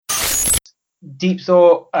deep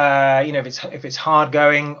thought, if it's hard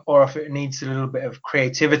going or if it needs a little bit of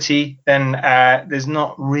creativity, then there's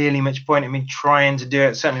not really much point in me trying to do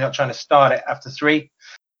it. Certainly not trying to start it after 3.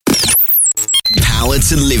 Power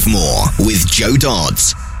to Live More with Joe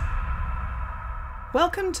Dodds.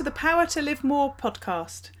 Welcome to the Power to Live More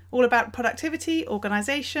podcast, all about productivity,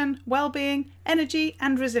 organisation, well-being, energy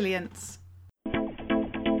and resilience.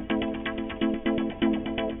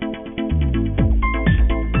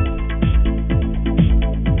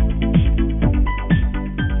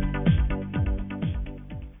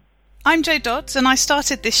 I'm Jo Dodds, and I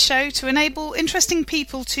started this show to enable interesting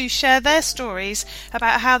people to share their stories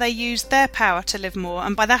about how they use their power to live more,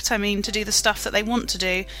 and by that I mean to do the stuff that they want to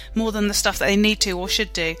do more than the stuff that they need to or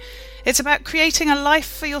should do. It's about creating a life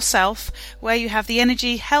for yourself where you have the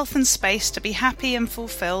energy, health and space to be happy and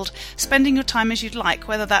fulfilled, spending your time as you'd like,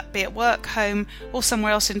 whether that be at work, home or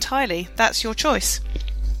somewhere else entirely. That's your choice.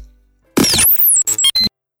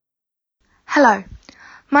 Hello,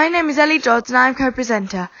 my name is Ellie Dodds and I'm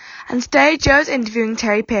co-presenter. And today Joe is interviewing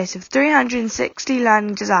Terry Pearce of 360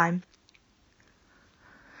 Learning Design.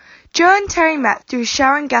 Joe and Terry met through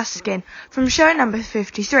Sharon Gaskin from show number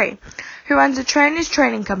 53, who runs a trainer's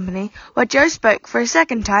training company where Joe spoke for a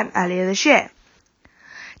second time earlier this year.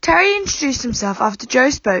 Terry introduced himself after Joe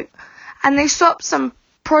spoke, and they swapped some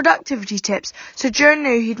productivity tips, so Joe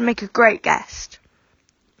knew he'd make a great guest.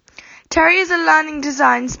 Terry is a learning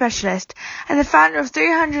design specialist and the founder of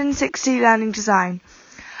 360 Learning Design,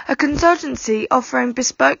 a consultancy offering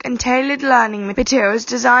bespoke and tailored learning materials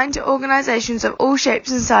designed to organisations of all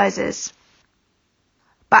shapes and sizes.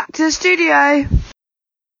 Back to the studio.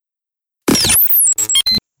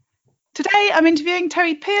 Today I'm interviewing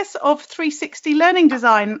Terry Pearce of 360 Learning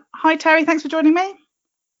Design. Hi Terry, thanks for joining me.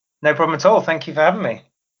 No problem at all. Thank you for having me.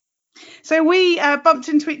 So we bumped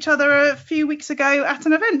into each other a few weeks ago at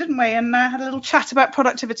an event, didn't we? And had a little chat about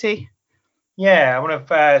productivity. Yeah, one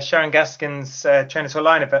of Sharon Gaskin's Trainer to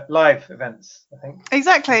a live events, I think.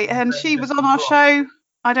 Exactly, and she was on our show.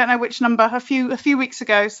 I don't know which number, a few weeks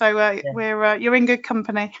ago. So you're in good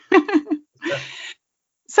company.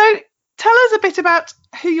 So tell us a bit about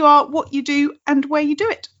who you are, what you do, and where you do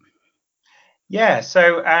it. Yeah,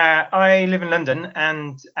 so I live in London,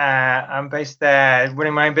 and I'm based there,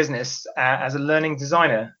 running my own business as a learning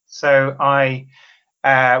designer. So I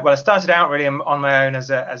started out really on my own as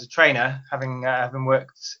a trainer, having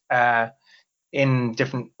worked in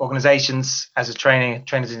different organisations as a training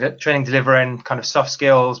deliverer in kind of soft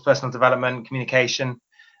skills, personal development, communication,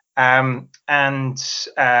 and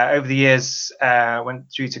over the years went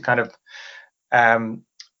through to kind of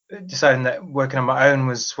deciding that working on my own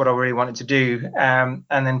was what I really wanted to do, and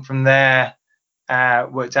then from there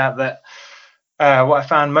worked out that what I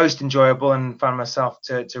found most enjoyable and found myself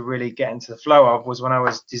to really get into the flow of was when I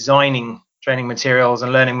was designing training materials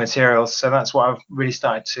and learning materials. So that's what I've really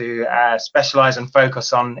started to specialise and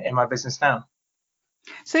focus on in my business now.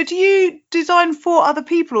 So do you design for other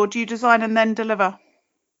people, or do you design and then deliver?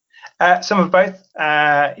 Some of both,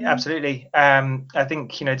 absolutely. I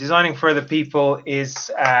think designing for other people is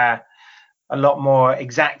a lot more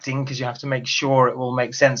exacting because you have to make sure it will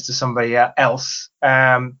make sense to somebody else.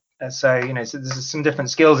 So there's some different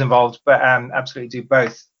skills involved, but absolutely do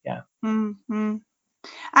both. Yeah. Mm-hmm.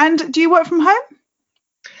 And do you work from home?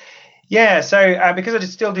 Yeah, so because I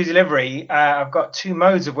still do delivery, I've got 2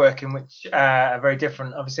 modes of working which are very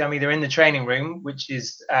different. Obviously, I'm either in the training room, which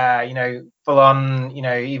is full on,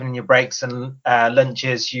 even in your breaks and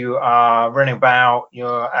lunches, you are running about,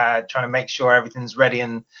 you're trying to make sure everything's ready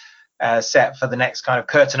and set for the next kind of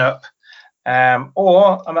curtain up.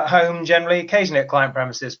 Or I'm at home generally, occasionally at client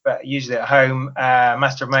premises, but usually at home,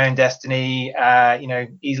 master of my own destiny,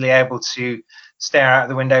 easily able to stare out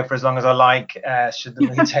the window for as long as I like, should the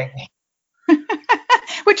mood take me.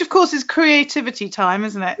 Which of course is creativity time,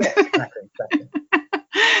 isn't it? Yeah, exactly.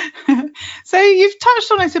 So you've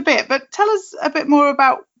touched on it a bit, but tell us a bit more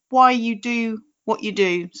about why you do what you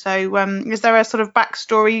do. So is there a sort of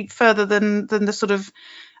backstory further than the sort of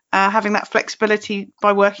having that flexibility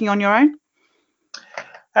by working on your own?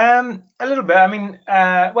 A little bit. I mean,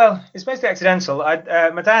 it's mostly accidental.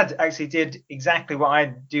 My dad actually did exactly what I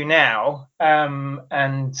do now,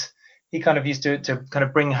 and he kind of used to kind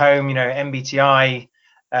of bring home, MBTI,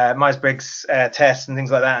 Myers-Briggs tests and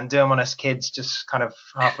things like that, and do them on us kids, just kind of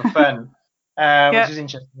half for fun, which is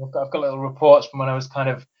interesting. I've got little reports from when I was kind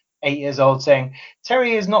of 8 years old saying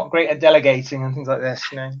Terry is not great at delegating and things like this,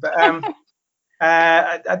 But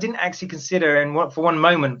I didn't actually consider for one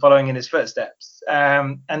moment following in his footsteps.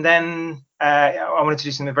 And then I wanted to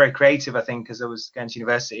do something very creative, I think, because I was going to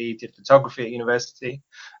university, did photography at university.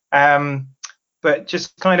 but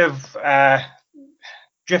just kind of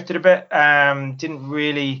drifted a bit. Didn't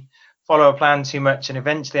really follow a plan too much, and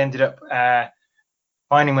eventually ended up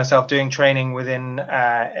finding myself doing training within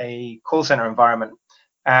a call center environment.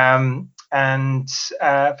 And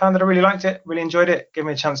found that I really liked it, really enjoyed it, gave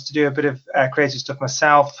me a chance to do a bit of creative stuff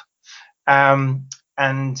myself.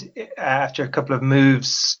 And after a couple of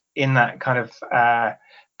moves in that kind of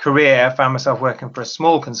career, I found myself working for a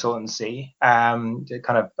small consultancy,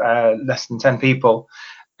 kind of less than 10 people,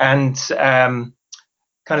 and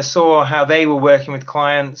kind of saw how they were working with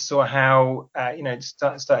clients, saw how,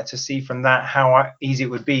 started to see from that how easy it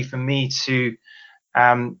would be for me to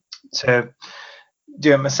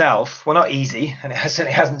do it myself. Well, not easy, and it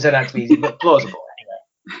certainly hasn't turned out to be easy, but plausible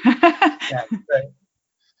anyway.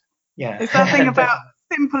 Yeah. It's that thing about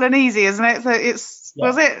simple and easy, isn't it? So it's,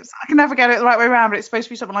 was it? I can never get it the right way around, but it's supposed to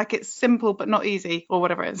be something like it's simple but not easy, or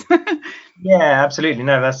whatever it is. Yeah, absolutely.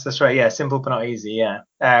 No, that's right. Yeah, simple but not easy.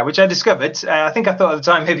 Yeah, which I discovered. I think I thought at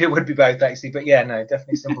the time maybe it would be both, actually, but yeah, no,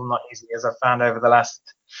 definitely simple, not easy, as I've found over the last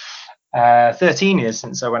 13 years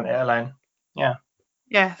since I went it alone. Yeah.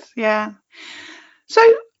 Yes. Yeah. So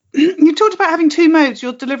you talked about having two modes,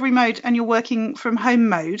 your delivery mode and your working from home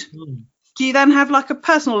mode. Do you then have like a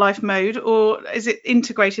personal life mode, or is it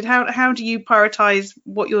integrated? How do you prioritize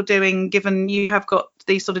what you're doing, given you have got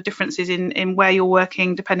these sort of differences in where you're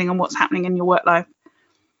working depending on what's happening in your work life?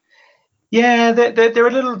 Yeah, they're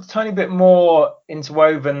a little tiny bit more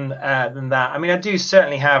interwoven than that. I mean, I do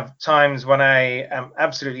certainly have times when I am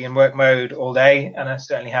absolutely in work mode all day, and I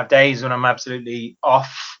certainly have days when I'm absolutely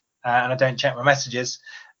off and I don't check my messages.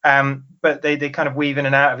 But they kind of weave in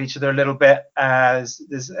and out of each other a little bit. There's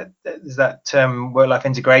that term work-life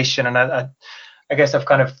integration, and I guess I've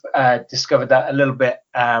kind of discovered that a little bit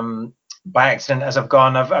by accident as I've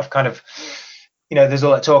gone. I've kind of, there's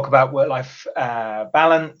all that talk about work-life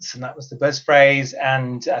balance, and that was the buzz phrase,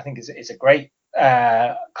 and I think it's a great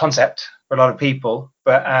concept for a lot of people.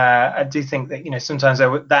 But I do think that sometimes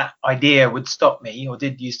that idea would stop me, or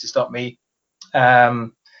did used to stop me.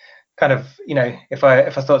 Kind of, if I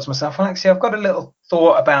thought to myself, well, actually, I've got a little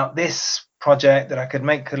thought about this project that I could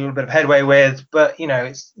make a little bit of headway with, but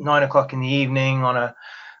it's 9 o'clock in the evening on a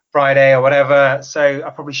Friday or whatever, so I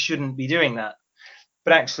probably shouldn't be doing that.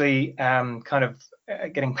 But actually, kind of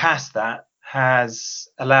getting past that has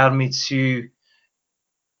allowed me to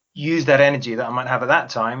use that energy that I might have at that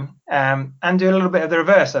time and do a little bit of the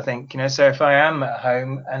reverse, I think. So if I am at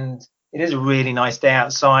home and it is a really nice day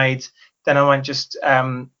outside, then I might just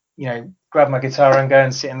grab my guitar and go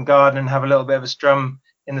and sit in the garden and have a little bit of a strum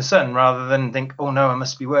in the sun, rather than think, oh no, I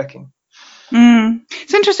must be working.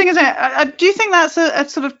 It's interesting, isn't it? Do you think that's a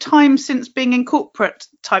sort of time since being in corporate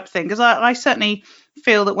type thing? Because I certainly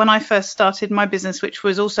feel that when I first started my business, which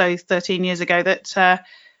was also 13 years ago, that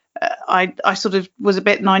I sort of was a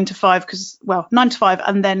bit 9 to 5, 9 to 5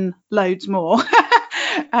 and then loads more,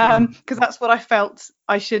 because that's what I felt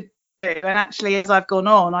I should do. And actually, as I've gone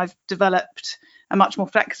on, I've developed a much more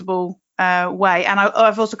flexible way, and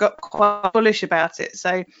I've also got quite bullish about it.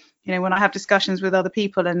 So when I have discussions with other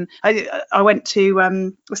people, and I went to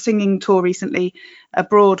a singing tour recently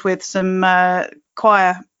abroad with some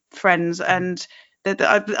choir friends, and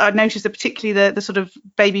I noticed that particularly the sort of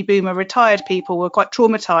baby boomer retired people were quite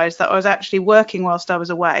traumatized that I was actually working whilst I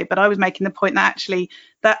was away. But I was making the point that actually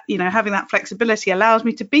that having that flexibility allows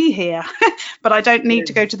me to be here, but I don't need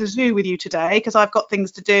to go to the zoo with you today because I've got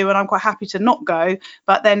things to do, and I'm quite happy to not go.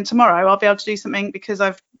 But then tomorrow I'll be able to do something because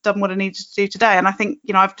I've done what I needed to do today. And I think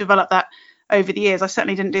I've developed that over the years. I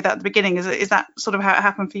certainly didn't do that at the beginning. Is that sort of how it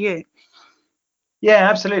happened for you? Yeah,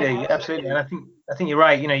 absolutely. And I think you're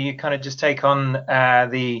right. You kind of just take on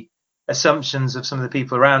the assumptions of some of the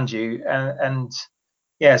people around you, and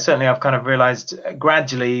yeah, certainly I've kind of realized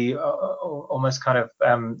gradually, almost kind of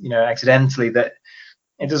accidentally, that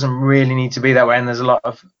it doesn't really need to be that way, and there's a lot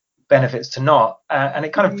of benefits to not. And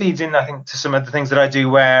it kind of feeds in, I think, to some of the things that I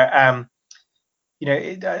do, where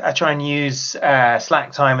I try and use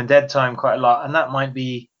slack time and dead time quite a lot, and that might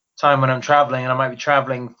be time when I'm traveling, and I might be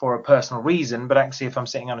traveling for a personal reason, but actually if I'm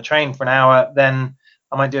sitting on a train for an hour, then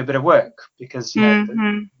I might do a bit of work because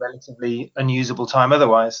relatively unusable time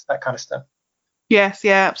otherwise, that kind of stuff. Yes,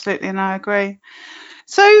 yeah, absolutely, and I agree.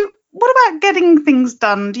 So what about getting things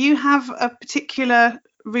done? Do you have a particular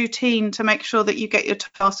routine to make sure that you get your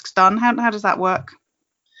tasks done? How does that work?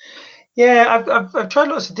 Yeah, I've tried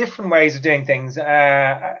lots of different ways of doing things.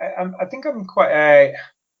 I think I'm quite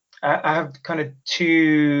I have kind of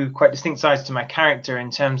two quite distinct sides to my character,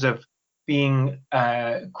 in terms of being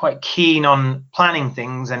quite keen on planning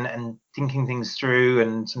things and thinking things through,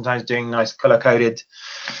 and sometimes doing nice color-coded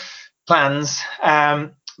plans.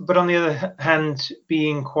 but on the other hand,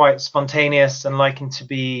 being quite spontaneous and liking to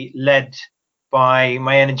be led by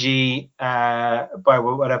my energy, by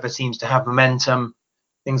whatever seems to have momentum,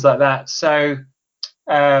 things like that. So,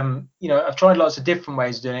 I've tried lots of different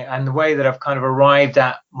ways of doing it, and the way that I've kind of arrived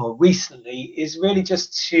at more recently is really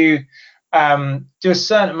just to do a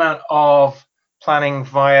certain amount of planning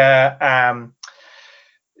via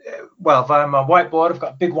my whiteboard. I've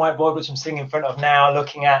got a big whiteboard which I'm sitting in front of now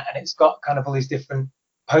looking at, and it's got kind of all these different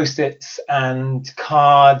post-its and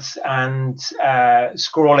cards and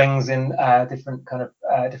scrawlings in different kind of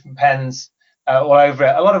different pens all over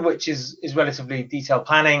it, a lot of which is relatively detailed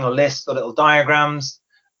planning or lists or little diagrams,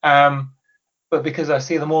 but because I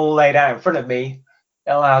see them all laid out in front of me,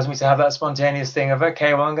 it allows me to have that spontaneous thing of,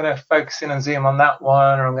 okay, well, I'm going to focus in and zoom on that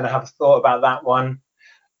one, or I'm going to have a thought about that one.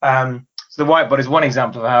 So the whiteboard is one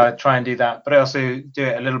example of how I try and do that, but I also do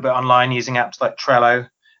it a little bit online using apps like Trello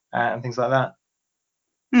and things like that.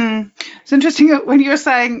 It's interesting when you were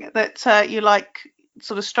saying that you like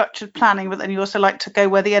sort of structured planning, but then you also like to go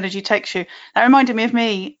where the energy takes you. That reminded me of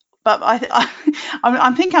me, but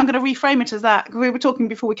I'm thinking I'm going to reframe it as that. We were talking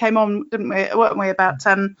before we came on, weren't we, about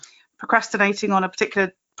procrastinating on a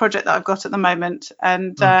particular project that I've got at the moment,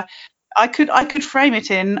 and I could frame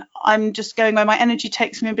it in, I'm just going where my energy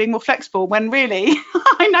takes me and being more flexible, when really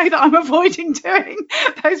I know that I'm avoiding doing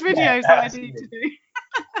those videos that I need to do.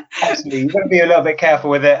 Absolutely, you've got to be a little bit careful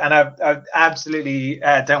with it, and I absolutely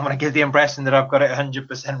don't want to give the impression that I've got it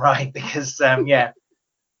 100% right, because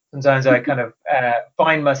sometimes I kind of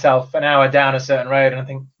find myself an hour down a certain road and I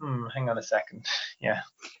think, hang on a second. Yeah,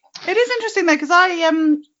 it is interesting though, because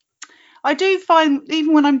I do find,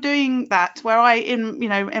 even when I'm doing that, where I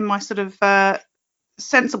in my sort of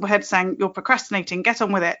sensible head saying you're procrastinating, get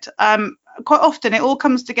on with it, quite often it all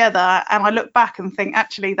comes together and I look back and think,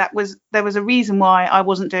 actually there was a reason why I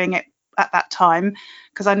wasn't doing it at that time,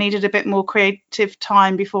 because I needed a bit more creative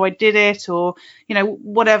time before I did it, or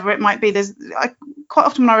whatever it might be. Quite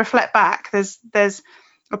often when I reflect back, there's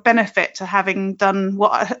a benefit to having done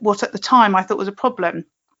what at the time I thought was a problem.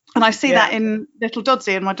 And I see that in little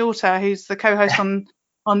Doddsy, and my daughter, who's the co-host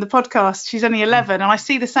on the podcast. She's only 11, and I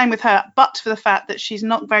see the same with her, but for the fact that she's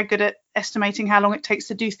not very good at estimating how long it takes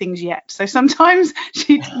to do things yet. So sometimes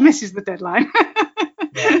she misses the deadline.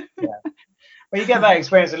 Well, you get that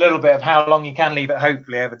experience a little bit of how long you can leave it,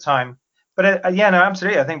 hopefully, over time. But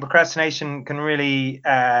absolutely. I think procrastination can really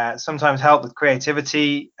sometimes help with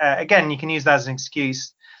creativity. Again, you can use that as an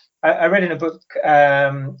excuse. I read in a book,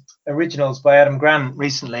 Originals by Adam Grant,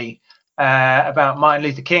 recently about Martin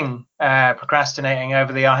Luther King procrastinating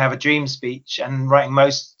over the I Have a Dream speech and writing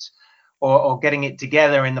most or getting it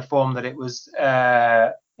together in the form that it was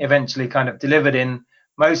eventually kind of delivered in,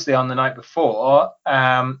 mostly on the night before.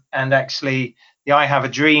 And actually, the I Have a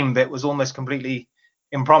Dream bit was almost completely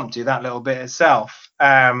impromptu, that little bit itself,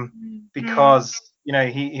 because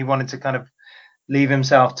he wanted to kind of leave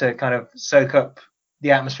himself to kind of soak up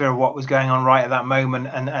the atmosphere of what was going on right at that moment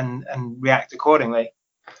and react accordingly.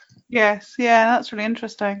 Yes, that's really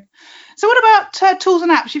interesting. So what about tools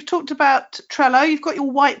and apps? You've talked about Trello, you've got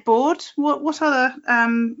your whiteboard. What other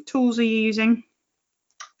tools are you using?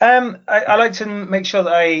 I like to make sure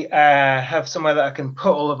that I have somewhere that I can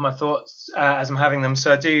put all of my thoughts as I'm having them.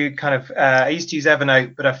 So I do kind of, I used to use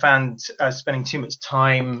Evernote, but I found I was spending too much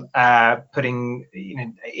time putting,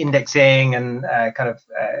 indexing and kind of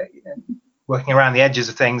working around the edges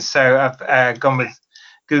of things. So I've gone with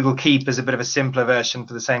Google Keep as a bit of a simpler version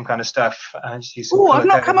for the same kind of stuff. Oh, I've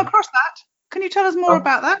not come across that. Can you tell us more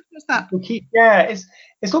about that? What's that? Google Keep,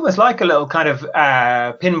 it's almost like a little kind of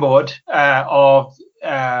pinboard of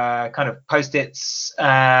kind of post-its,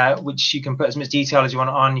 which you can put as much detail as you want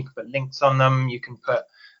on. You can put links on them. You can put,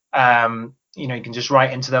 you can just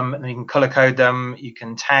write into them, and then you can color code them. You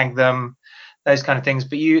can tag them, those kind of things.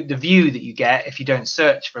 But the view that you get if you don't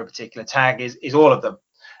search for a particular tag is all of them.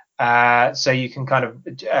 So you can kind of,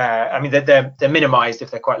 they're minimized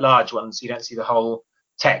if they're quite large ones. So you don't see the whole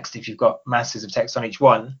text if you've got masses of text on each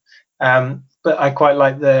one. But I quite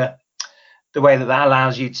like the way that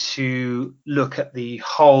allows you to look at the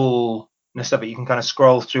wholeness of it. You can kind of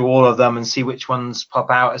scroll through all of them and see which ones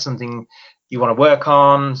pop out as something you want to work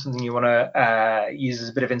on, something you want to use as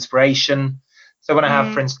a bit of inspiration. So when I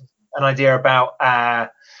have, for instance, an idea about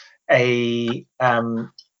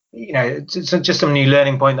just some new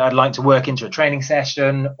learning point that I'd like to work into a training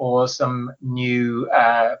session, or some new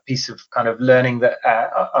piece of kind of learning that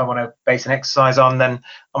I want to base an exercise on, then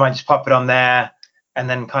I might just pop it on there and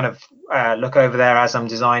then kind of look over there as I'm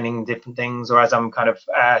designing different things, or as I'm kind of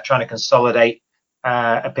trying to consolidate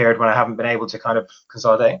a period when I haven't been able to kind of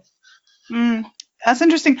consolidate. That's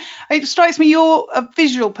interesting. It strikes me you're a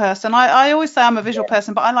visual person. I always say I'm a visual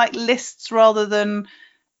person, but I like lists rather than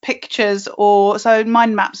pictures, or so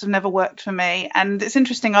mind maps have never worked for me. And it's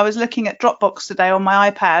interesting, I was looking at Dropbox today on my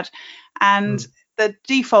iPad, and the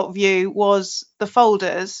default view was the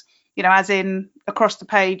folders, as in across the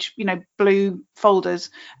page, blue folders,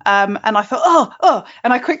 and I thought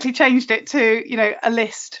and I quickly changed it to a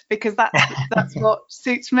list, because that's what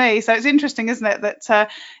suits me. So it's interesting, isn't it, that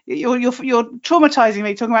you're traumatizing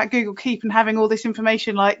me talking about Google Keep and having all this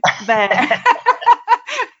information like there.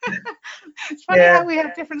 It's funny how we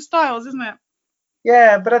have different styles, isn't it?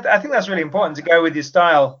 Yeah, but I think that's really important to go with your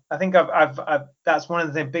style. I think I've that's one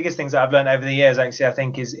of the biggest things that I've learned over the years. Actually, I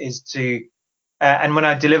think is to and when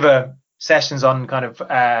I deliver sessions on kind of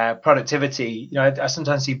productivity, I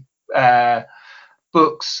sometimes see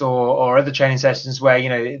books or other training sessions where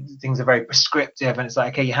things are very prescriptive, and it's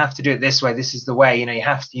like, okay, you have to do it this way. This is the way. You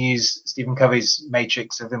have to use Stephen Covey's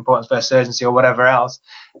matrix of importance versus urgency or whatever else.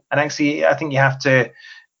 And actually, I think you have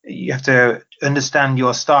to understand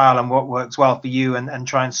your style and what works well for you, and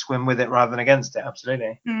try and swim with it rather than against it.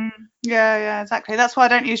 Absolutely. Yeah, exactly. That's why I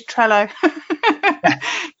don't use Trello.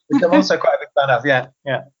 Which I'm also quite a big fan of.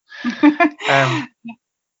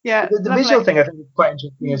 Yeah. The visual thing I think is quite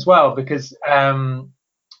interesting as well, because I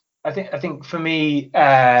think for me,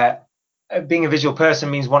 being a visual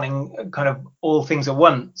person means wanting kind of all things at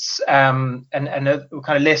once, and kind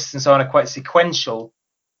of lists and so on are quite sequential.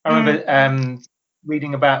 I remember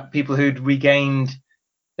reading about people who'd regained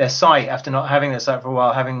their sight after not having their sight for a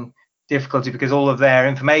while, having difficulty because all of their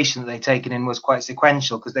information that they'd taken in was quite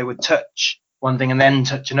sequential, because they would touch one thing and then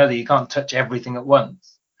touch another. You can't touch everything at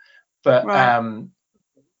once. But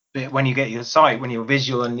when you get your sight, when you're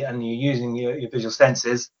visual and you're using your visual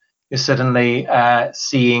senses, you're suddenly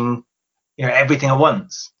seeing everything at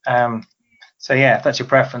once. So yeah, if that's your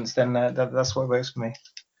preference, then that's what works for me.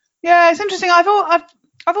 Yeah, it's interesting. I've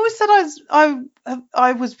always said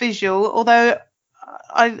I was visual, although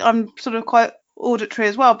I'm sort of quite auditory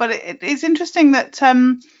as well. But it's interesting that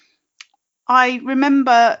I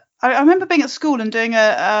remember being at school and doing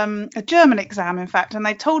a German exam, in fact, and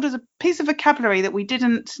they told us a piece of vocabulary that we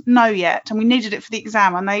didn't know yet, and we needed it for the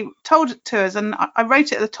exam, and they told it to us, and I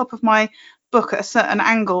wrote it at the top of my book at a certain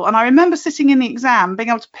angle. And I remember sitting in the exam, being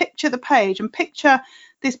able to picture the page and picture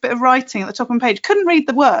this bit of writing at the top of the page. Couldn't read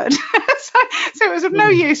the word, so it was of no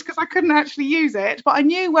use because I couldn't actually use it, but I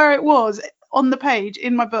knew where it was on the page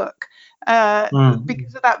in my book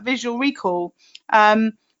because of that visual recall.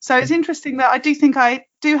 So it's interesting that I do think I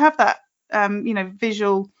do have that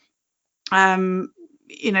visual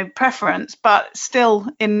preference, but still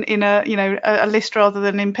in a list rather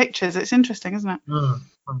than in pictures. It's interesting, isn't it?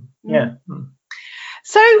 Yeah.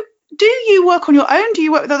 So do you work on your own? Do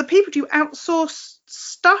you work with other people? Do you outsource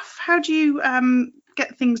stuff? How do you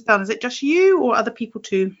get things done? Is it just you or other people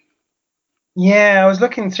too? Yeah, I was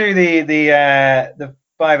looking through the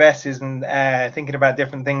 5 S's and thinking about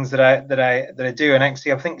different things that I do, and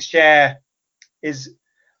actually I think share is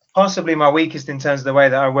possibly my weakest in terms of the way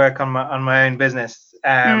that I work on my own business,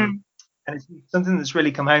 and it's something that's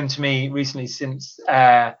really come home to me recently since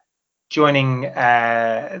joining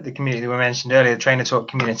the community that we mentioned earlier, the Trainer Talk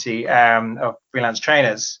community of freelance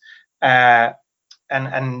trainers, and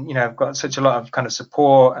I've got such a lot of kind of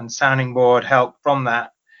support and sounding board help from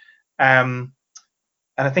that. And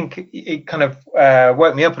I think it kind of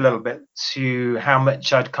woke me up a little bit to how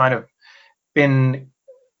much I'd kind of been,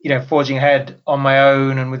 forging ahead on my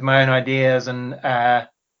own and with my own ideas, and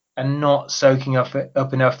not soaking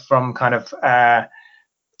up enough from kind of,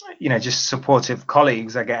 just supportive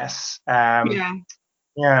colleagues, I guess.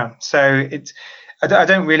 Yeah. So I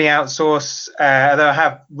don't really outsource, although I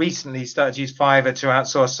have recently started to use Fiverr to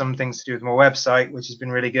outsource some things to do with my website, which has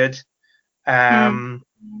been really good.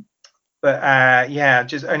 But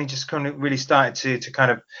just kind of really started to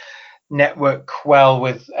kind of network well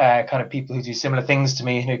with kind of people who do similar things to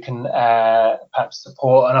me, who can perhaps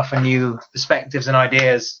support and offer new perspectives and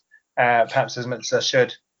ideas, perhaps as much as I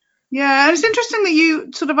should. Yeah, and it's interesting that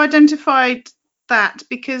you sort of identified that,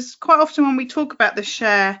 because quite often when we talk about the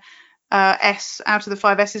share S out of the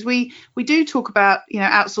 5 S's, we do talk about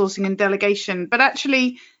outsourcing and delegation, but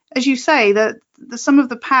actually, as you say, that some of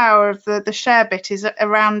the power of the share bit is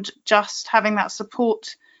around just having that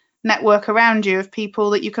support network around you of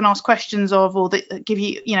people that you can ask questions of, or that give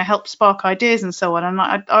you help spark ideas and so on. And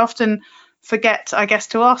I often forget, I guess,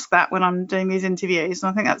 to ask that when I'm doing these interviews.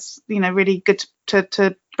 And I think that's, really good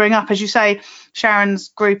to bring up. As you say, Sharon's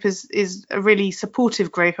group is a really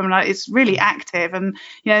supportive group. I mean, it's really active, and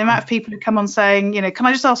the amount of people who come on saying, can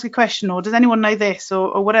I just ask a question, or does anyone know this,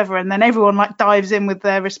 or whatever, and then everyone like dives in with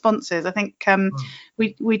their responses. I think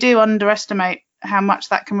we do underestimate how much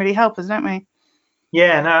that can really help us, don't we?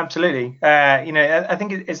 Yeah, no, absolutely. I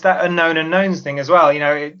think it's that unknown unknowns thing as well.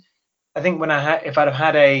 I think if I'd have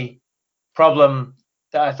had a problem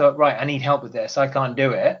that I thought, right, I need help with this, I can't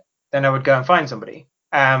do it, then I would go and find somebody.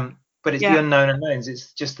 But it's the unknown unknowns.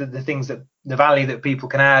 It's just the things the value that people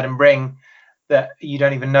can add and bring that you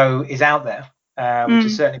don't even know is out there, which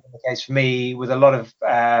has certainly been the case for me with a lot of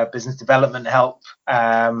business development help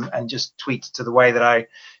and just tweaks to the way that I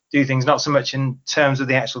do things, not so much in terms of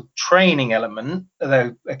the actual training element,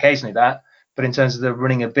 although occasionally that, but in terms of the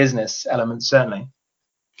running a business element, certainly.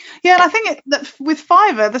 Yeah, and I think that with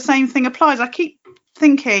Fiverr, the same thing applies. I keep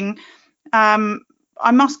thinking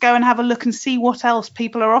I must go and have a look and see what else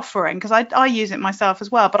people are offering, because I use it myself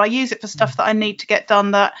as well, but I use it for stuff that I need to get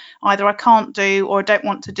done that either I can't do or don't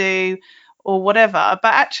want to do or whatever.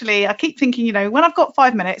 But actually, I keep thinking, when I've got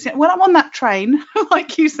 5 minutes, when I'm on that train,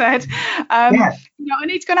 like you said, I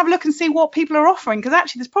need to go and have a look and see what people are offering, because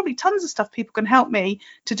actually there's probably tons of stuff people can help me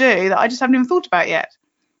to do that I just haven't even thought about yet.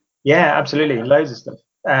 Yeah, absolutely. Loads of stuff.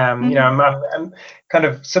 I'm kind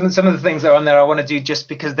of some of the things that are on there I want to do just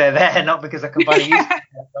because they're there, not because I can find a use. I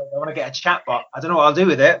want to get a chat bot. I don't know what I'll do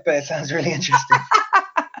with it, but it sounds really interesting.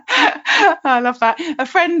 I love that. A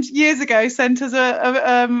friend years ago sent us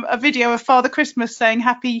a video of Father Christmas saying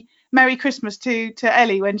Merry Christmas to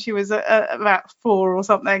Ellie when she was about 4 or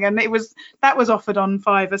something, and that was offered on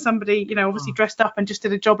Fiverr. Somebody, obviously dressed up and just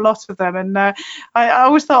did a job lot with them. And I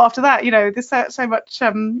always thought after that, there's so much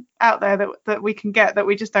out there that we can get that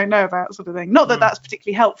we just don't know about, sort of thing. Not that that's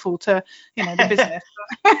particularly helpful to the business.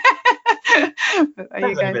 But there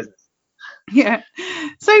you go. Yeah.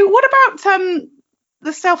 So what about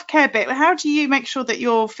the self-care bit? How do you make sure that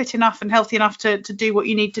you're fit enough and healthy enough to do what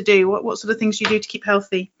you need to do? What sort of things do you do to keep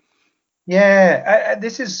healthy? Yeah,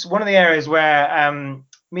 this is one of the areas where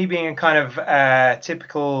me being a kind of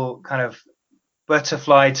typical kind of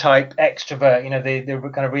butterfly type extrovert, the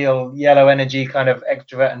kind of real yellow energy kind of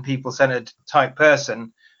extrovert and people-centered type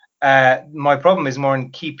person, my problem is more in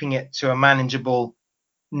keeping it to a manageable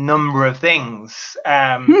number of things.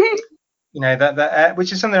 That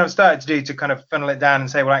which is something I've started to do to kind of funnel it down and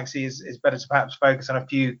say, well, actually, it's better to perhaps focus on a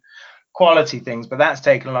few quality things. But that's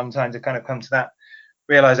taken a long time to kind of come to that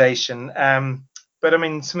realization. But I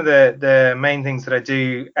mean, some of the main things that I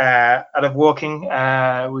do, I love walking.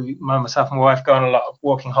 Myself and my wife go on a lot of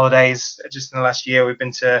walking holidays. Just in the last year, we've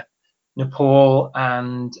been to Nepal,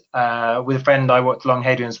 and with a friend, I walked along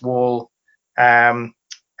Hadrian's Wall. And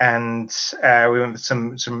we went with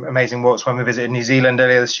some amazing walks when we visited New Zealand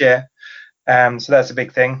earlier this year. So that's a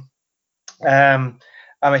big thing. I'm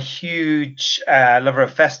a huge lover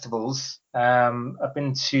of festivals. I've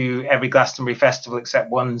been to every Glastonbury festival except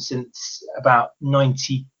one since about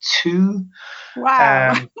 92.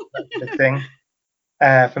 Wow. That's a big thing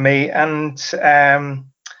for me. And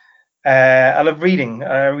I love reading.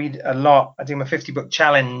 I read a lot. I do my 50-book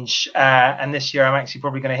challenge, and this year I'm actually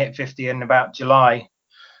probably going to hit 50 in about July.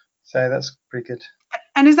 So that's pretty good.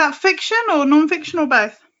 And is that fiction or non-fiction or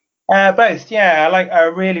both? Both, yeah. I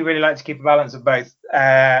really, really like to keep a balance of both.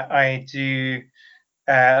 I do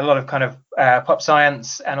a lot of kind of pop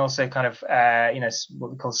science and also kind of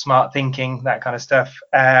what we call smart thinking, that kind of stuff.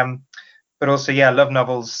 But also, yeah, love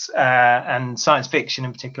novels and science fiction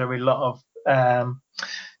in particular. I read a lot of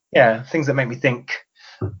things that make me think.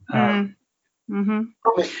 Probably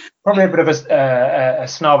a bit of a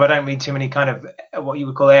snob. I don't read too many kind of what you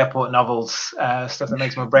would call airport novels, stuff that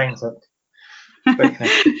makes my brain tick. But,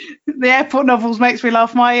 the airport novels makes me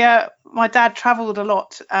laugh. My dad travelled a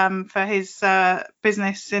lot for his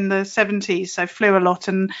business in the 70s, so flew a lot,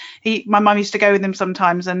 and my mum used to go with him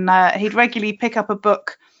sometimes, and he'd regularly pick up a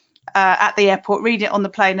book at the airport, read it on the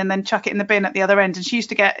plane, and then chuck it in the bin at the other end. And she used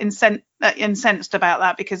to get incensed about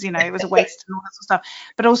that because it was a waste and all that sort of stuff.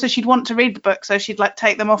 But also she'd want to read the book, so she'd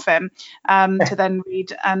take them off him to then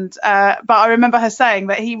read. And but I remember her saying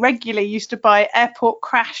that he regularly used to buy airport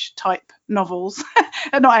crash type novels,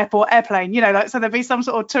 not airplane. So there'd be some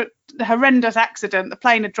sort of horrendous accident, the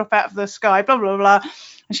plane would drop out of the sky, blah blah blah,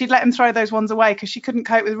 and she'd let him throw those ones away because she couldn't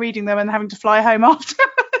cope with reading them and having to fly home afterwards.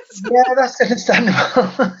 Yeah, that's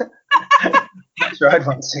understandable. That's what I'd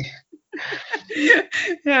want to see.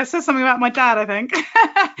 Yeah, it says something about my dad, I think.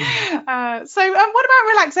 So what about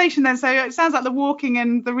relaxation then? So it sounds like the walking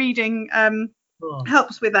and the reading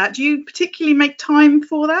helps with that. Do you particularly make time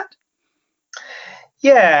for that?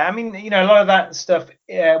 Yeah, I mean, a lot of that stuff.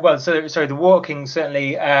 Well, so sorry, the walking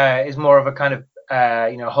certainly is more of a kind of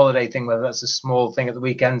holiday thing, whether that's a small thing at the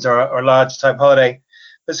weekends or a large type holiday.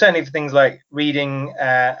 But certainly for things like reading,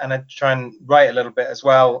 and I try and write a little bit as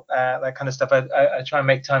well, that kind of stuff. I try and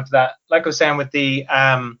make time for that. Like I was saying with the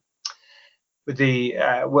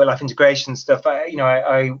work-life integration stuff,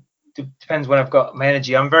 depends when I've got my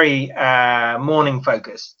energy. I'm very morning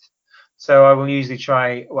focused. So I will usually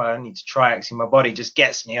try. Well, I need to try actually. My body just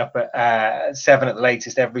gets me up at 7 at the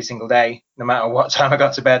latest every single day, no matter what time I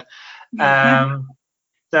got to bed.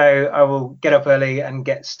 So I will get up early and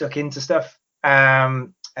get stuck into stuff.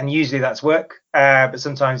 And usually that's work, but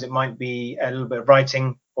sometimes it might be a little bit of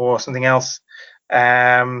writing or something else.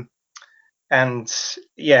 And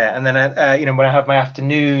yeah, and then when I have my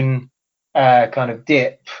afternoon kind of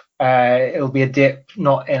dip. It'll be a dip,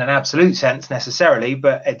 not in an absolute sense necessarily,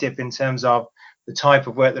 but a dip in terms of the type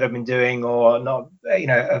of work that I've been doing, or not,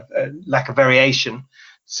 a lack of variation.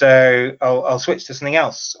 So I'll switch to something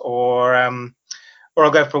else, or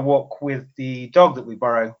I'll go for a walk with the dog that we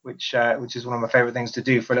borrow, which is one of my favorite things to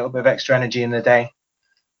do for a little bit of extra energy in the day.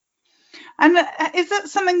 And is that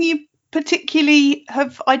something you particularly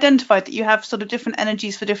have identified, that you have sort of different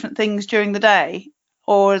energies for different things during the day,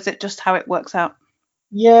 or is it just how it works out?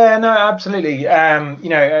 Yeah, no, absolutely.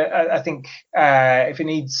 I think if it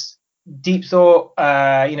needs deep thought,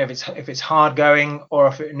 if it's hard going, or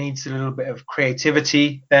if it needs a little bit of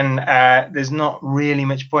creativity, then there's not really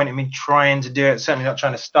much point in me trying to do it. Certainly not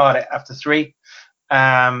trying to start it after 3.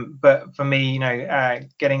 But for me,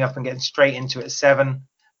 getting up and getting straight into it at 7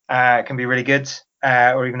 can be really good,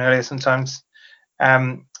 or even earlier sometimes.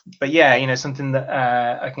 But yeah, something that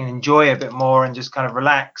I can enjoy a bit more and just kind of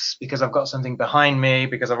relax because I've got something behind me,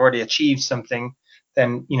 because I've already achieved something,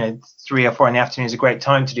 then 3 or 4 in the afternoon is a great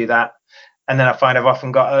time to do that. And then I find I've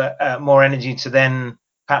often got more energy to then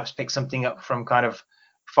perhaps pick something up from kind of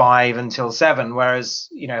 5 until 7. Whereas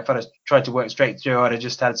if I'd tried to work straight through, I'd have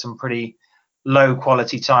just had some pretty low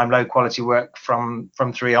quality time, low quality work from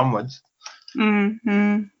 3 onwards.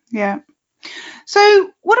 Yeah. So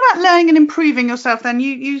what about learning and improving yourself then?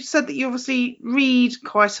 You said that you obviously read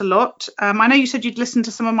quite a lot. I know you said you'd listened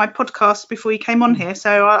to some of my podcasts before you came on here,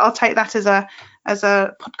 so I'll take that as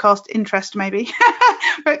a podcast interest maybe.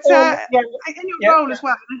 But in your role as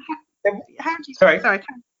well, how do you... Sorry.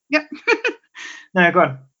 Yep. No, go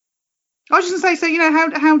on. I was just going to say,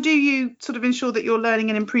 so, how do you sort of ensure that you're learning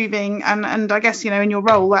and improving? And I guess, in your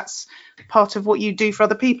role, that's part of what you do for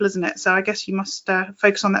other people, isn't it? So I guess you must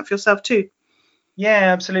focus on that for yourself too.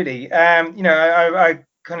 Yeah, absolutely. I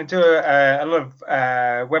kind of do a lot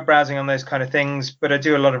of web browsing on those kind of things, but I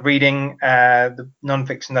do a lot of reading. The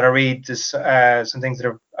non-fiction that I read, there's some things that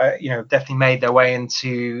have, definitely made their way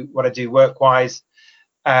into what I do work-wise.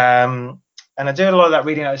 And I do a lot of that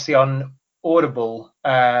reading actually on Audible,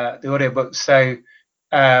 the audiobooks. So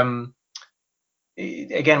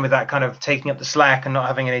again, with that kind of taking up the slack and not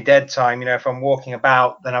having any dead time, if I'm walking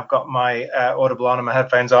about, then I've got my Audible on and my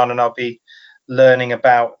headphones on, and I'll be learning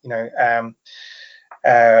about one of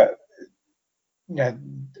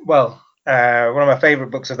my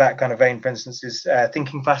favorite books of that kind of vein, for instance, is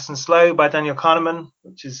Thinking Fast and Slow by Daniel Kahneman,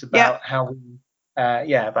 which is about how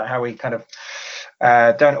we kind of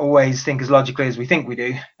don't always think as logically as we think we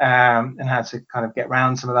do, and how to kind of get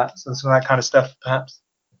around some of that kind of stuff, perhaps.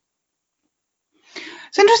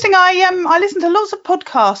 It's interesting. I listen to lots of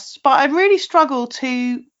podcasts, but I really struggle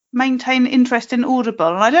to maintain interest in Audible.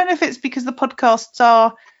 And I don't know if it's because the podcasts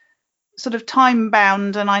are sort of time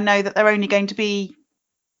bound, and I know that they're only going to be,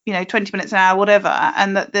 20 minutes an hour, whatever,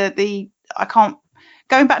 and that I can't,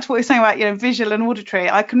 going back to what you're saying about, visual and auditory,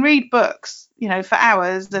 I can read books, for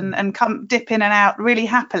hours and come dip in and out really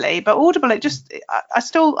happily. But Audible, I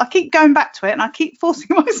keep going back to it, and I keep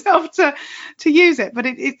forcing myself to use it, but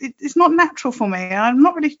it's not natural for me, and I'm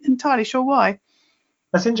not really entirely sure why.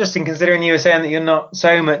 That's interesting, considering you were saying that you're not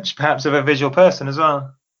so much perhaps of a visual person as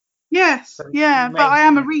well. Yes, so but I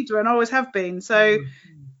am a reader and always have been. So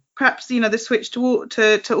perhaps the switch to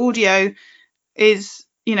audio is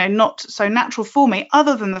not so natural for me.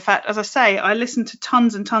 Other than the fact, as I say, I listen to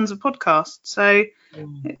tons and tons of podcasts. So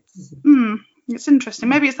it's interesting.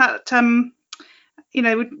 Maybe it's that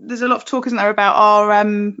there's a lot of talk, isn't there, about our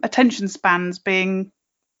attention spans being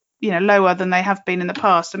lower than they have been in the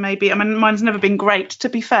past. And maybe, mine's never been great, to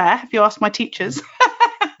be fair, if you ask my teachers.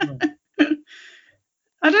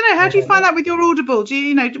 I don't know, how do you find that with your Audible? Do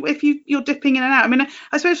you, if you're dipping in and out?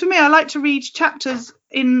 I suppose for me, I like to read chapters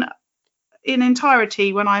in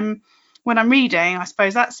entirety when I'm reading. I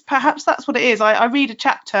suppose that's what it is. I read a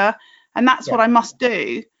chapter, and that's what I must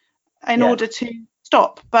do in order to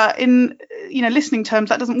stop, but in listening terms,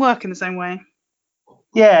 that doesn't work in the same way.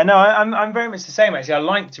 Yeah, no, I'm very much the same actually. I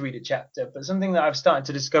like to read a chapter, but something that I've started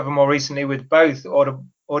to discover more recently with both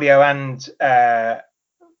audio and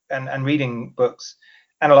reading books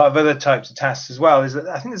and a lot of other types of tasks as well is that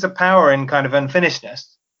I think there's a power in kind of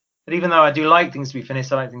unfinishedness. That even though I do like things to be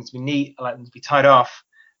finished, I like things to be neat, I like them to be tied off.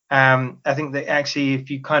 I think that actually, if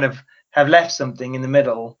you kind of have left something in the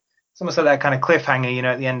middle, it's almost like that kind of cliffhanger,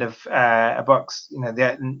 at the end of a box,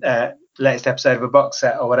 the latest episode of a box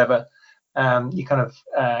set or whatever. You kind of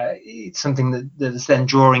it's something that's then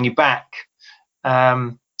drawing you back,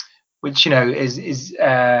 which is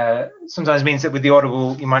sometimes means that with the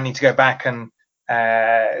Audible you might need to go back and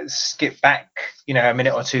skip back a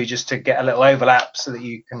minute or two just to get a little overlap so that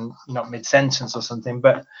you're not mid-sentence or something.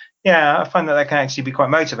 But yeah, I find that can actually be quite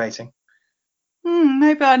motivating.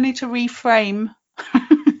 Maybe I need to reframe.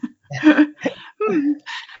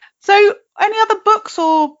 So any other books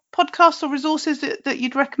or podcasts or resources that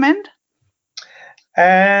you'd recommend? So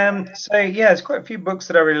yeah, there's quite a few books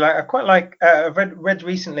that I really like. I quite like. I've read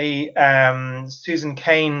recently Susan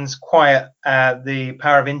Cain's "Quiet: The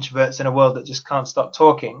Power of Introverts in a World That Just Can't Stop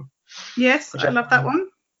Talking." Yes, I love that one.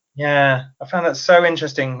 Yeah, I found that so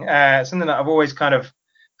interesting. Something that I've always kind of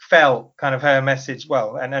felt kind of her message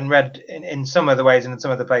well, and read in some other ways and in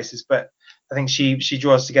some other places. But I think she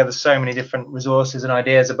draws together so many different resources and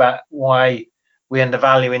ideas about why we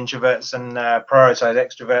undervalue introverts and prioritize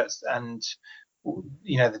extroverts, and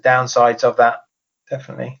the downsides of that,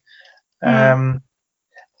 definitely. I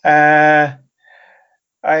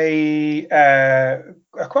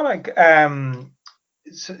quite like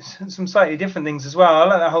some slightly different things as well. I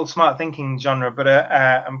like that whole smart thinking genre, but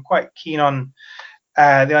I'm quite keen on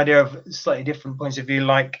the idea of slightly different points of view,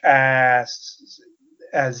 like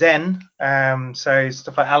Zen. So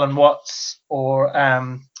stuff like Alan Watts or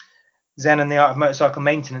Zen and the Art of Motorcycle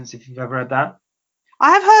Maintenance, if you've ever read that.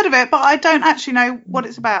 I have heard of it, but I don't actually know what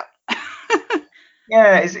it's about.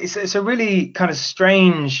 Yeah, it's a really kind of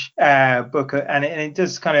strange book, and it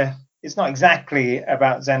does kind of, it's not exactly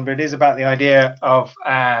about Zen, but it is about the idea of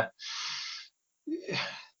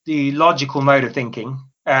the logical mode of thinking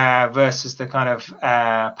versus the kind of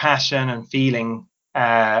passion and feeling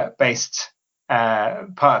based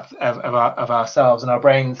part of ourselves and our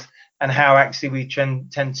brains, and how actually we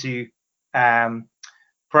tend to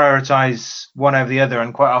prioritize one over the other,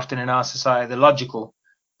 and quite often in our society the logical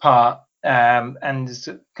part, and it's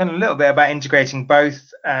kind of a little bit about integrating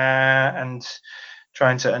both and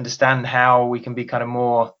trying to understand how we can be kind of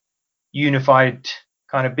more unified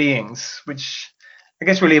kind of beings, which I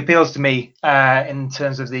guess really appeals to me in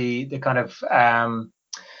terms of the kind of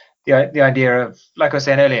the idea of, like I was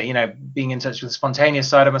saying earlier, being in touch with the spontaneous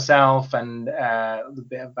side of myself, and a little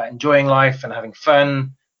bit about enjoying life and having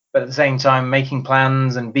fun, but at the same time making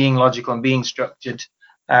plans and being logical and being structured.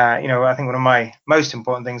 I think one of my most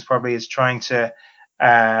important things probably is trying to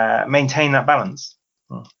maintain that balance.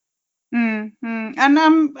 And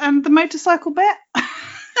the motorcycle bit?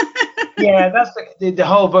 Yeah, that's the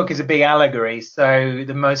whole book is a big allegory. So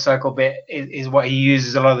the motorcycle bit is what he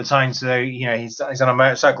uses a lot of the time. So he's on a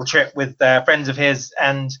motorcycle trip with friends of his,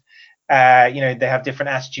 and they have different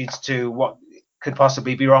attitudes to what could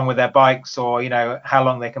possibly be wrong with their bikes, or how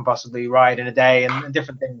long they can possibly ride in a day, and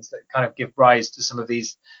different things that kind of give rise to some of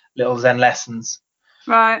these little Zen lessons.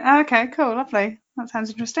 Right. Okay. Cool. Lovely. That sounds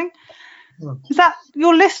interesting. Is that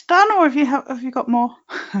your list done, or have you got more?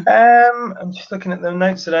 I'm just looking at the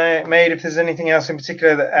notes that I made. If there's anything else in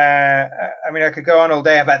particular that I could go on all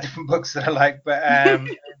day about different books that I like, but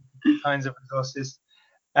kinds of resources.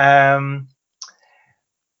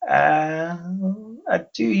 I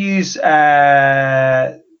do use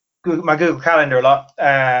my Google Calendar a lot.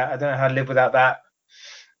 I don't know how to live without that.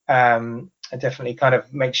 I definitely kind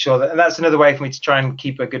of make sure that, and that's another way for me to try and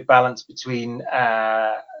keep a good balance between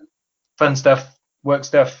fun stuff, work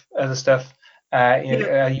stuff, other stuff.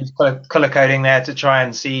 I use color coding there to try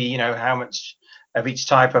and see, how much of each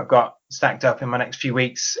type I've got stacked up in my next few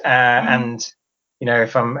weeks, and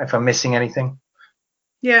if I'm missing anything.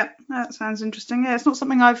 Yeah, that sounds interesting. Yeah, it's not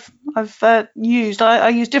something I've used. I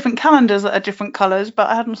use different calendars that are different colours, but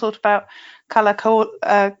I hadn't thought about colour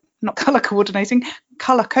coding.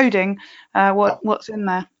 What's in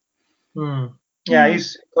there? Yeah, I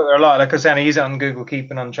use it a lot. Like I said, I use it on Google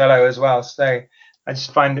Keep and on Trello as well. So I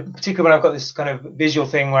just find, particularly when I've got this kind of visual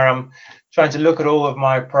thing where I'm trying to look at all of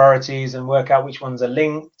my priorities and work out which ones are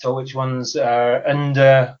linked or which ones are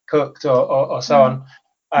undercooked or so on.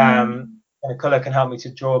 And colour can help me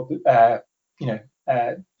to draw,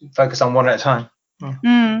 focus on one at a time.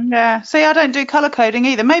 Yeah. See, I don't do colour coding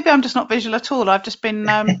either. Maybe I'm just not visual at all. I've just been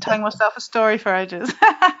telling myself a story for ages.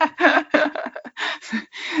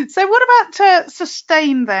 So what about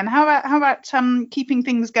sustain then? How about keeping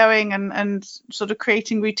things going and sort of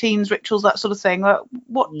creating routines, rituals, that sort of thing? Yeah.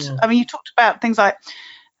 I mean, you talked about things like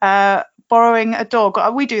borrowing a dog.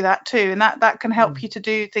 We do that too, and that can help you to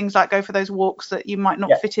do things like go for those walks that you might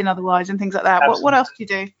not fit in otherwise, and things like that. What else do you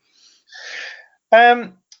do?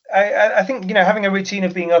 I think having a routine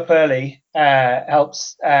of being up early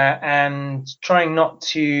helps, and trying not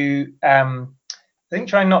to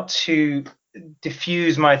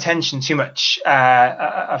diffuse my attention too much.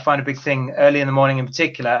 I find a big thing early in the morning in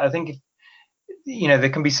particular. I think there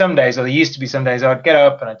can be some days, or there used to be some days, I'd get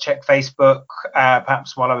up and I'd check Facebook,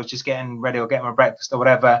 perhaps while I was just getting ready or getting my breakfast or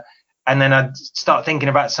whatever, and then I'd start thinking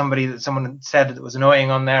about somebody that someone had said that was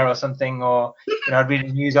annoying on there or something, or I'd read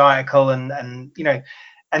a news article and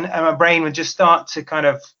my brain would just start to kind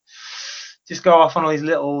of just go off on all these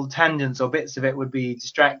little tangents, or bits of it would be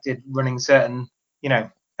distracted running certain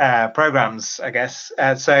programs, I guess.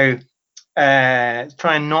 So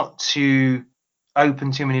trying not to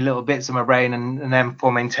open too many little bits of my brain, and then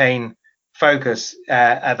maintain focus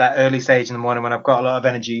at that early stage in the morning when I've got a lot of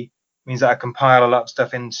energy, means that I can pile a lot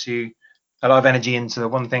of energy into the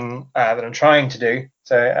one thing that I'm trying to do.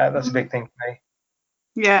 So that's a big thing for me.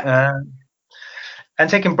 Yeah. And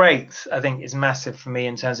taking breaks, I think, is massive for me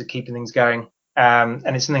in terms of keeping things going.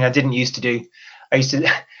 And it's something I didn't used to do. I used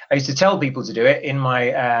to tell people to do it in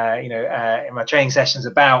my in my training sessions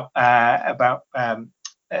about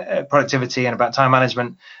productivity and about time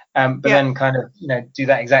management. But then kind of do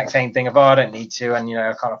that exact same thing. If I don't need to, and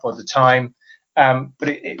I can't afford the time. But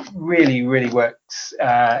it really, really works.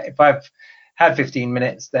 If I've had 15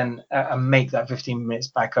 minutes, then I make that 15 minutes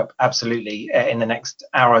back up absolutely in the next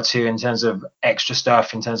hour or two, in terms of extra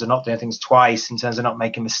stuff, in terms of not doing things twice, in terms of not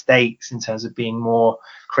making mistakes, in terms of being more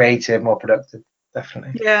creative, more productive.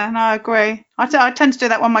 Definitely. Yeah, no, I agree. I tend to do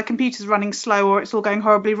that when my computer's running slow or it's all going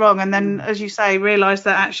horribly wrong, and then, as you say, realise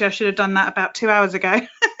that actually I should have done that about 2 hours ago.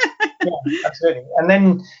 Yeah, absolutely. And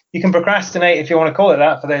then you can procrastinate, if you want to call it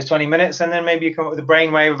that, for those 20 minutes, and then maybe you come up with a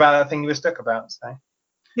brainwave about that thing you were stuck about. So.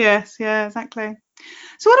 Yes, yeah, exactly.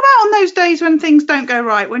 So what about on those days when things don't go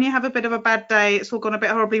right, when you have a bit of a bad day, it's all gone a bit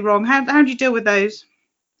horribly wrong? How do you deal with those?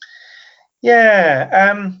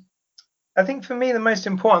 Yeah, I think for me the most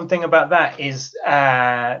important thing about that is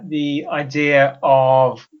the idea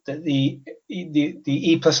of the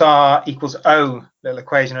E plus R equals O little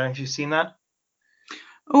equation. I don't know if you've seen that.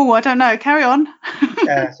 Oh, I don't know. Carry on.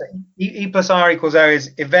 So E plus R equals O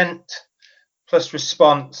is event plus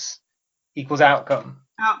response equals outcome.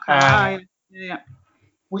 Yeah.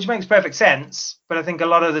 Which makes perfect sense, but I think a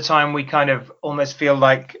lot of the time we kind of almost feel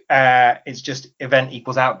like it's just event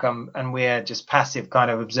equals outcome, and we're just passive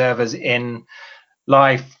kind of observers in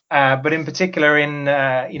life. But in particular, in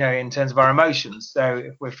terms of our emotions. So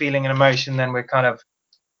if we're feeling an emotion, then we're kind of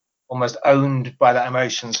almost owned by that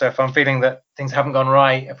emotion. So if I'm feeling that things haven't gone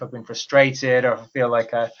right, if I've been frustrated, or if I feel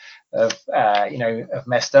like I've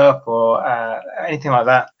messed up, or anything like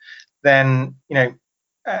that, then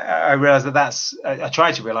I realize I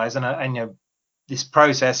try to realize, and this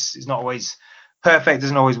process is not always perfect,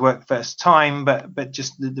 doesn't always work first time, but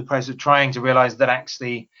just the process of trying to realize that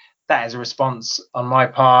actually that is a response on my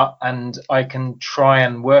part, and I can try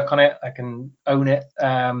and work on it, I can own it,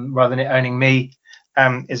 rather than it owning me,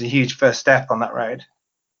 is a huge first step on that road.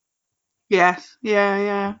 Yes,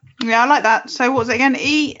 yeah, I like that. So what was it again?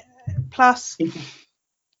 E plus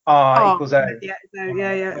R equals O. Yeah,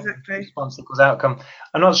 exactly. Response equals outcome.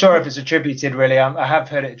 I'm not sure if it's attributed really. I have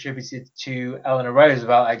heard it attributed to Eleanor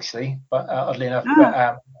Roosevelt actually, but oddly enough, but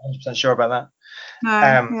I'm 100% sure about that. No,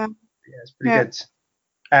 yeah, it's pretty good.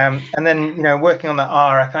 And then working on that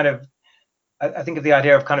R, I think of the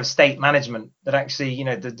idea of kind of state management. That actually,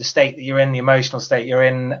 the state that you're in, the emotional state you're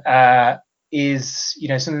in, is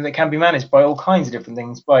something that can be managed by all kinds of different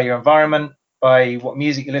things, by your environment, by what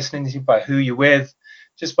music you're listening to, by who you're with.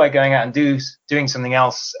 Just by going out and doing something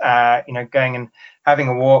else, going and having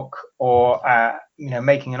a walk, or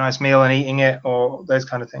making a nice meal and eating it, or those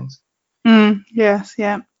kind of things. Yes,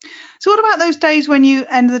 yeah. So what about those days when you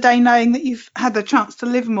end the day knowing that you've had the chance to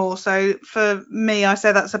live more? So for me, I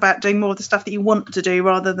say that's about doing more of the stuff that you want to do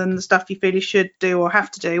rather than the stuff you feel you should do or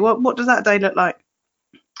have to do. What does that day look like?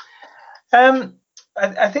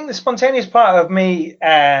 I think the spontaneous part of me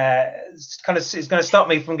is going to stop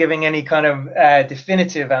me from giving any kind of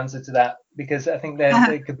definitive answer to that, because I think there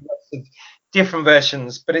could be lots of different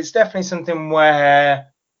versions, but it's definitely something where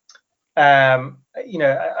I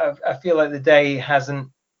feel like the day hasn't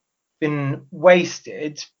been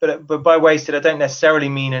wasted, but by wasted I don't necessarily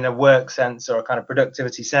mean in a work sense or a kind of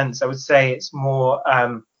productivity sense. I would say it's more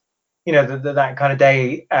that kind of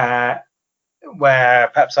day where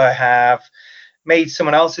perhaps I have made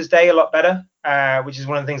someone else's day a lot better, which is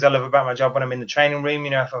one of the things I love about my job when I'm in the training room.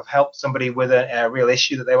 If I've helped somebody with a real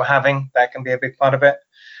issue that they were having, that can be a big part of it.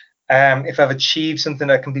 If I've achieved something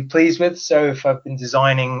that I can be pleased with, so if I've been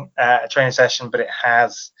designing a training session but it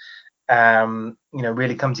has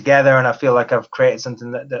really come together and I feel like I've created something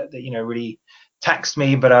that really taxed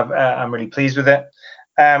me, but I'm really pleased with it.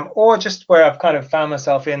 Or just where I've kind of found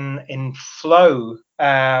myself in flow,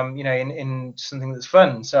 in something that's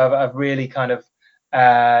fun. So I've really kind of,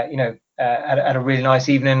 had a really nice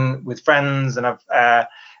evening with friends, and I've,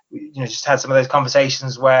 just had some of those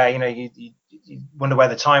conversations where, you wonder where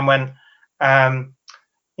the time went.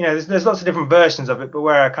 There's lots of different versions of it, but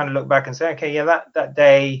where I kind of look back and say, okay, yeah, that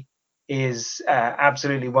day is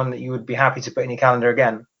absolutely one that you would be happy to put in your calendar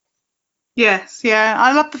again. Yes, yeah.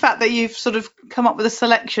 I love the fact that you've sort of come up with a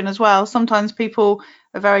selection as well. Sometimes people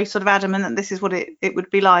are very sort of adamant that this is what it would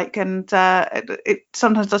be like, and it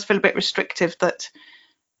sometimes does feel a bit restrictive that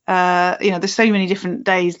there's so many different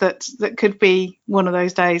days that could be one of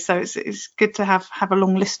those days. So it's good to have a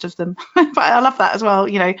long list of them. But I love that as well,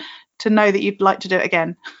 to know that you'd like to do it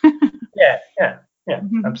again. Yeah,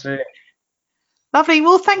 absolutely. Lovely.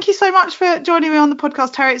 Well, thank you so much for joining me on the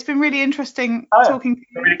podcast, Terry. It's been really interesting talking to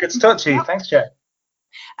you. Really good to talk to you. Thanks, Jo.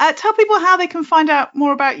 Tell people how they can find out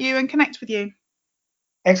more about you and connect with you.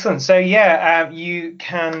 Excellent. So you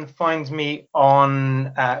can find me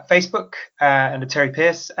on Facebook under Terry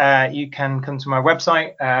Pearce. You can come to my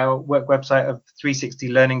website, work website of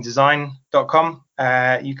 360learningdesign.com.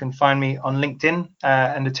 You can find me on LinkedIn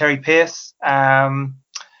under Terry Pearce.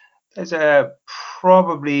 Those are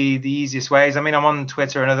probably the easiest ways. I mean, I'm on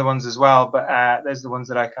Twitter and other ones as well, but those are the ones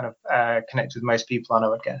that I kind of connect with most people on, I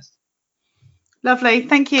would guess. Lovely.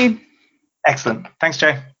 Thank you. Excellent. Thanks,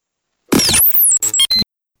 Jo.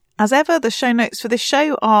 As ever, the show notes for this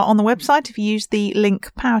show are on the website. If you use the link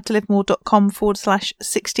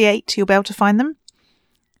powertolivemore.com/68, you'll be able to find them.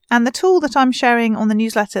 And the tool that I'm sharing on the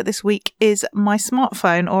newsletter this week is my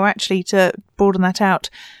smartphone, or actually, to broaden that out,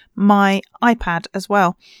 my iPad as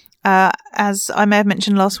well. As I may have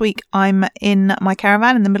mentioned last week, I'm in my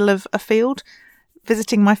caravan in the middle of a field,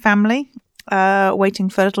 visiting my family,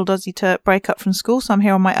 waiting for little Dozzy to break up from school. So I'm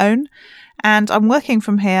here on my own, and I'm working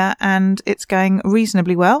from here, and it's going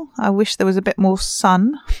reasonably well. I wish there was a bit more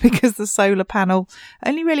sun, because the solar panel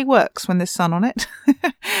only really works when there's sun on it.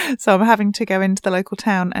 So I'm having to go into the local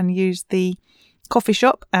town and use the coffee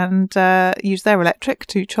shop and use their electric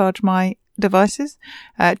to charge my devices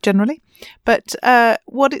generally. But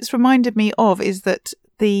what it's reminded me of is that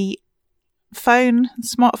the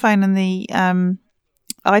smartphone and the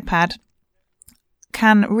iPad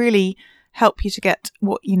can really help you to get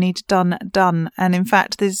what you need done. And in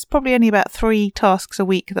fact, there's probably only about 3 tasks a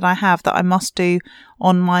week that I have that I must do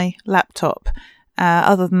on my laptop.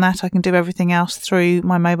 Other than that, I can do everything else through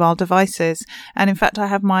my mobile devices. And in fact, I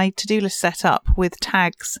have my to-do list set up with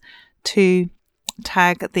tags to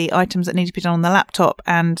tag the items that need to be done on the laptop,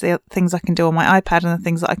 and the things I can do on my iPad, and the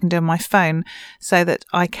things that I can do on my phone, so that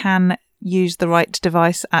I can use the right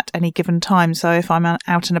device at any given time. So if I'm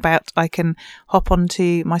out and about, I can hop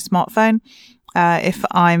onto my smartphone. If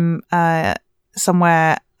I'm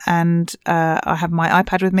somewhere and I have my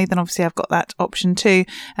iPad with me, then obviously I've got that option too.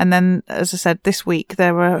 And then, as I said, this week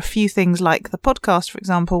there were a few things like the podcast, for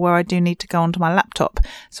example, where I do need to go onto my laptop.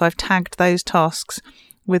 So I've tagged those tasks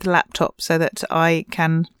with laptop so that I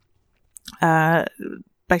can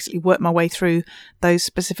basically work my way through those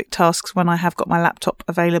specific tasks when I have got my laptop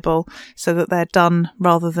available, so that they're done,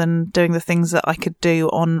 rather than doing the things that I could do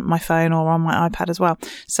on my phone or on my iPad as well.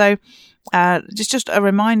 So just a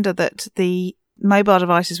reminder that the mobile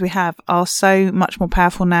devices we have are so much more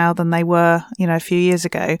powerful now than they were, a few years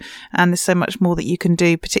ago. And there's so much more that you can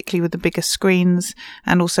do, particularly with the bigger screens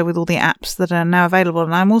and also with all the apps that are now available.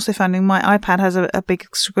 And I'm also finding my iPad has a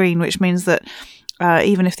big screen, which means that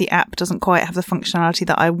even if the app doesn't quite have the functionality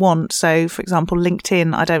that I want. So, for example,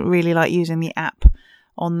 LinkedIn, I don't really like using the app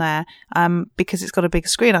on there because it's got a big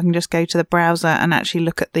screen. I can just go to the browser and actually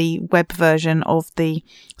look at the web version of the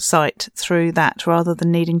site through that, rather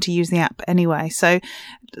than needing to use the app anyway. So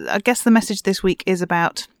I guess the message this week is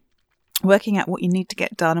about working out what you need to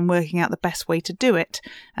get done and working out the best way to do it,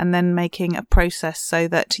 and then making a process so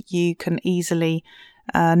that you can easily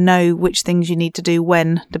know which things you need to do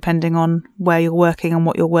when, depending on where you're working and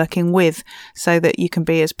what you're working with, so that you can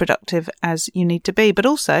be as productive as you need to be. But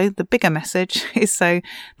also the bigger message is so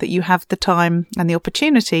that you have the time and the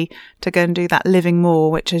opportunity to go and do that living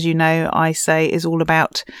more, which, as you know, I say is all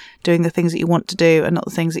about doing the things that you want to do and not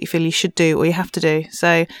the things that you feel you should do or you have to do.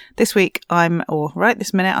 So this week right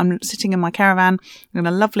this minute, I'm sitting in my caravan in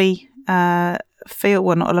a lovely field,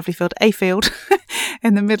 well, not a lovely field, a field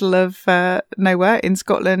in the middle of nowhere in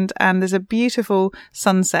Scotland, and there's a beautiful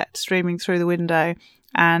sunset streaming through the window,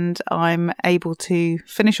 and I'm able to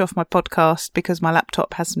finish off my podcast because my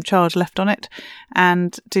laptop has some charge left on it,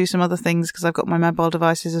 and do some other things because I've got my mobile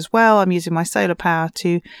devices as well. I'm using my solar power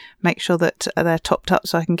to make sure that they're topped up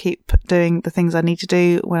so I can keep doing the things I need to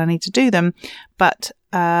do when I need to do them. But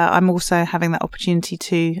I'm also having that opportunity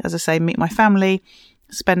to, as I say, meet my family,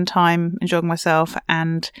 spend time enjoying myself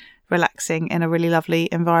and relaxing in a really lovely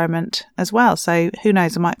environment as well. So who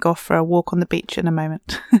knows, I might go off for a walk on the beach in a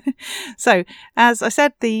moment. So as I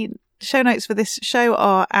said, the show notes for this show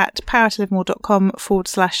are at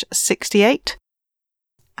powertolivemore.com/68.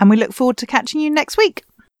 And we look forward to catching you next week.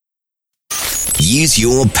 Use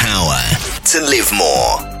your power to live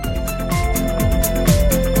more.